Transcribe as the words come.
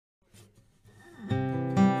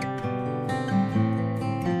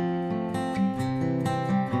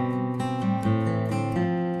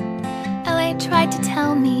tried to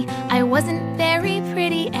tell me I wasn't very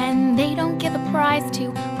pretty, and they don't give a prize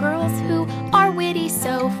to girls who are witty.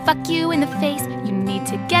 So fuck you in the face, you need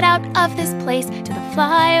to get out of this place to the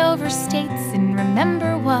flyover states and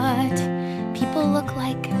remember what people look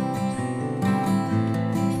like.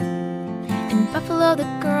 In Buffalo, the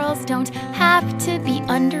girls don't have to be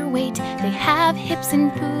underweight. They have hips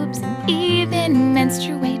and boobs and even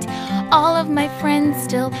menstruate. All of my friends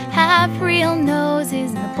still have real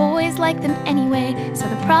noses, and the boys like them anyway. So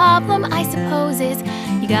the problem, I suppose, is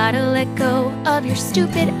you gotta let go of your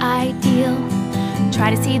stupid ideal. Try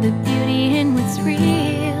to see the beauty in what's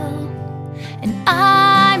real. And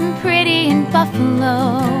I'm pretty in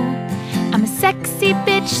Buffalo. I'm a sexy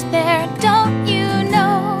bitch there, don't you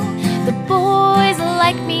know? The boys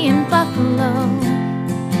like me in Buffalo.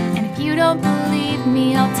 And if you don't believe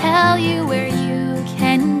me, I'll tell you where you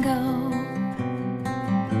can go.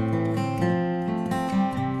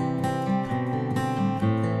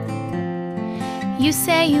 You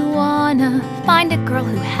say you wanna find a girl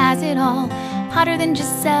who has it all, hotter than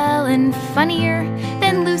Giselle and funnier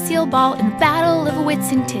than Lucille Ball. In the battle of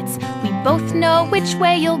wits and tits, we both know which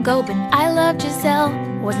way you'll go, but I love Giselle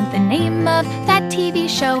wasn't the name of that TV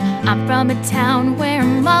show. I'm from a town where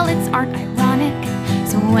mullets aren't ironic,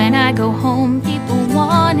 so when I go home, people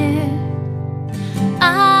want it.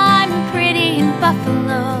 I'm pretty in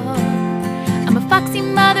Buffalo. I'm a foxy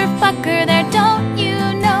motherfucker there, don't you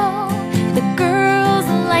know? The girls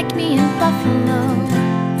like me in Buffalo.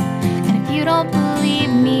 And if you don't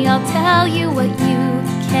believe me, I'll tell you what you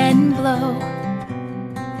can blow.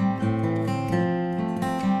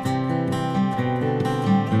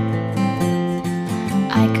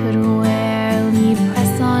 I could wear Lee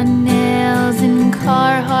press-on nails and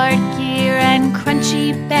Carhartt gear and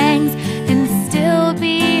crunchy bangs and still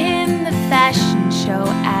be in the fashion show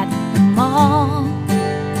at the mall.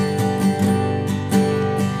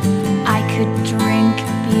 I could drink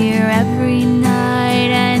beer every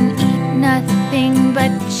night and eat nothing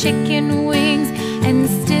but chicken wings and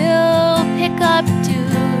still pick up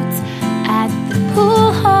dudes at the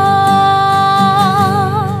pool hall.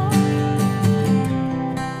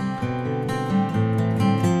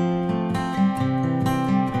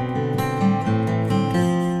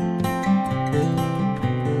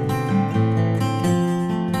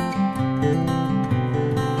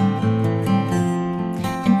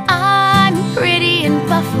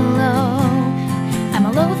 Buffalo, I'm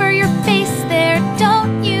all over your face there,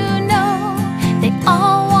 don't you know? They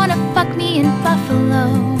all wanna fuck me in Buffalo.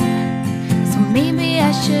 So maybe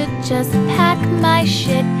I should just pack my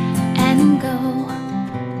shit